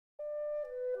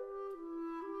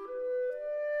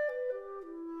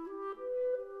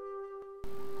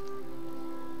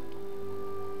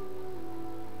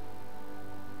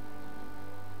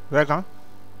Welcome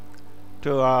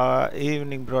to our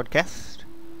evening broadcast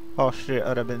of Sri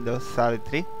Aurobindo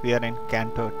Savitri. We are in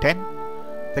Canto 10,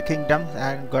 The Kingdoms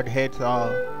and Godheads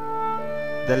of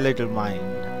the Little Mind.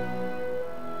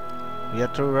 We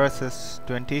are through verses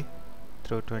 20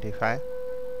 through 25.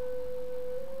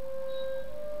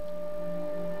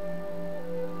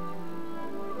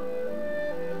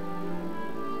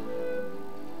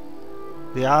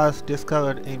 The hours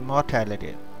discovered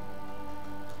immortality,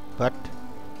 but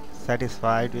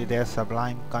satisfied with their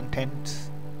sublime contents,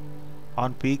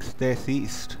 on peaks they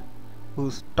ceased,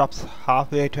 whose tops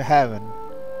halfway to heaven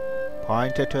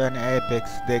pointed to an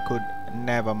apex they could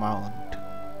never mount,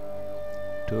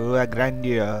 to a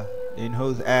grandeur in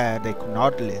whose air they could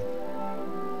not live,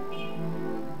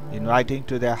 inviting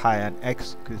to their high and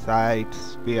exquisite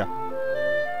sphere,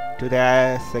 to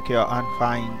their secure and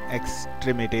fine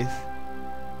extremities,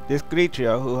 this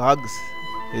creature who hugs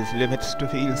his limits to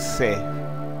feel safe.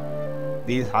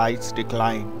 These heights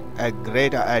decline, a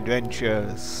greater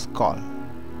adventure's call.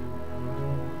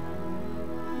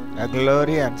 A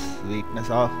glory and sweetness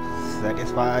of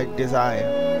satisfied desire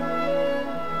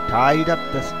tied up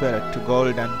the spirit to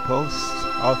golden posts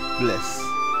of bliss.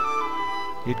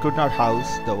 It could not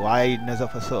house the wideness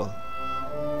of a soul,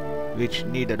 which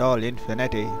needed all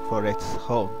infinity for its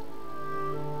home.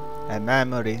 A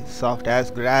memory soft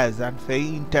as grass and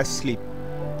faint as sleep,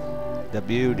 the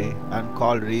beauty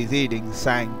uncalled receding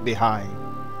sank behind,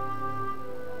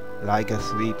 like a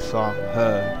sweet song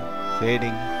heard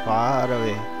fading far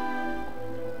away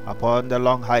upon the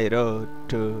long high road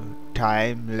to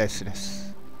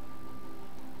timelessness.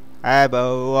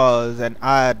 Above was an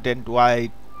ardent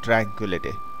white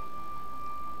tranquility.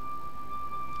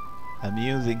 A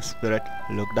musing spirit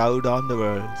looked out on the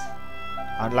worlds,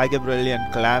 and like a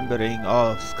brilliant clambering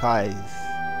of skies,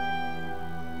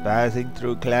 passing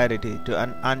through clarity to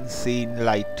an unseen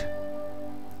light,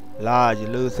 large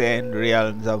lucent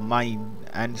realms of mind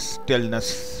and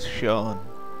stillness shone.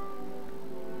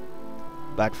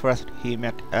 But first he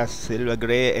met a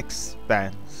silver-grey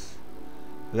expanse,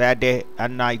 where day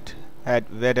and night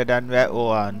had wedded and were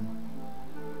one.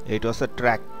 It was a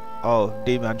tract of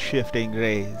dim and shifting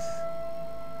rays,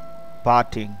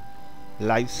 parting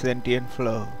life's sentient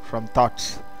flow from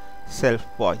thought's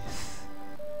self-voice.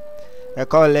 A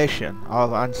coalition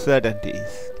of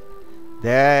uncertainties,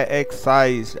 their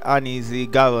excised uneasy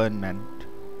government,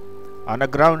 on a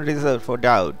ground reserved for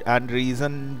doubt and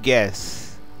reasoned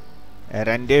guess, a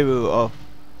rendezvous of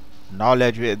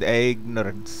knowledge with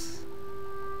ignorance.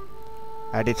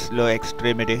 At its low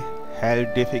extremity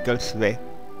held difficult sway,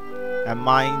 a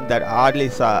mind that hardly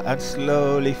saw and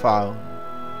slowly found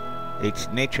its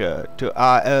nature to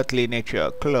our earthly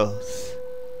nature close,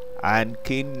 and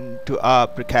kin to our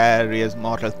precarious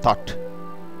mortal thought,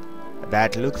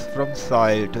 that looks from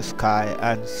soil to sky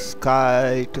and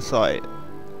sky to soil,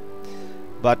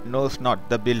 but knows not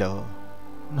the below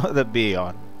nor the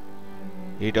beyond.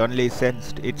 It only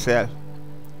sensed itself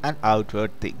and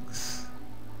outward things.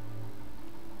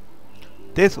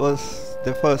 This was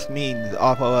the first means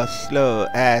of our slow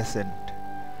ascent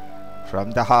from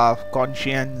the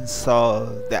half-conscience of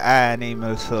the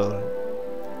animal soul,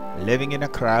 living in a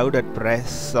crowded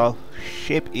press of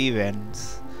shape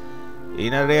events,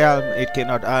 in a realm it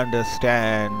cannot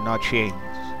understand nor change.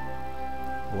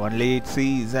 Only it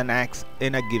sees and acts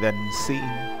in a given scene,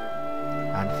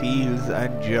 and feels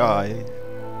and joys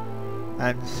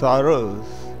and sorrows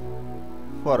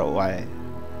for a while.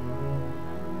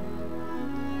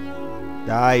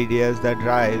 The ideas that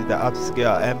drive the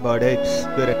obscure embodied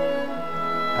spirit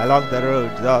along the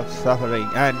roads of suffering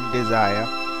and desire,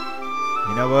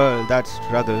 in a world that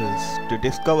struggles to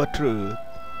discover truth,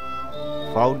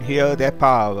 found here their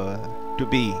power to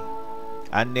be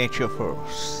a nature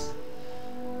force.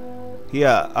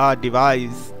 Here are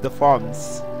devised the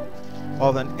forms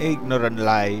of an ignorant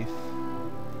life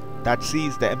that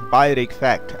sees the empiric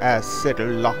fact as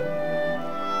settled law,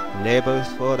 labors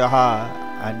for the hour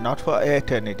and not for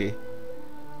eternity,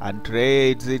 and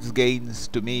trades its gains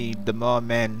to meet the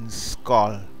moment's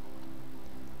call.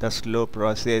 The slow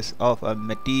process of a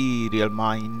material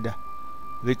mind,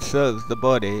 which serves the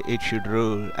body it should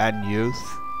rule and use,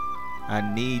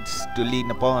 and needs to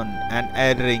lean upon an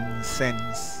erring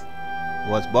sense,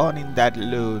 was born in that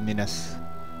luminous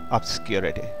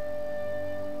obscurity.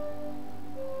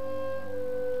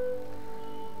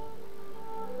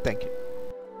 Thank you.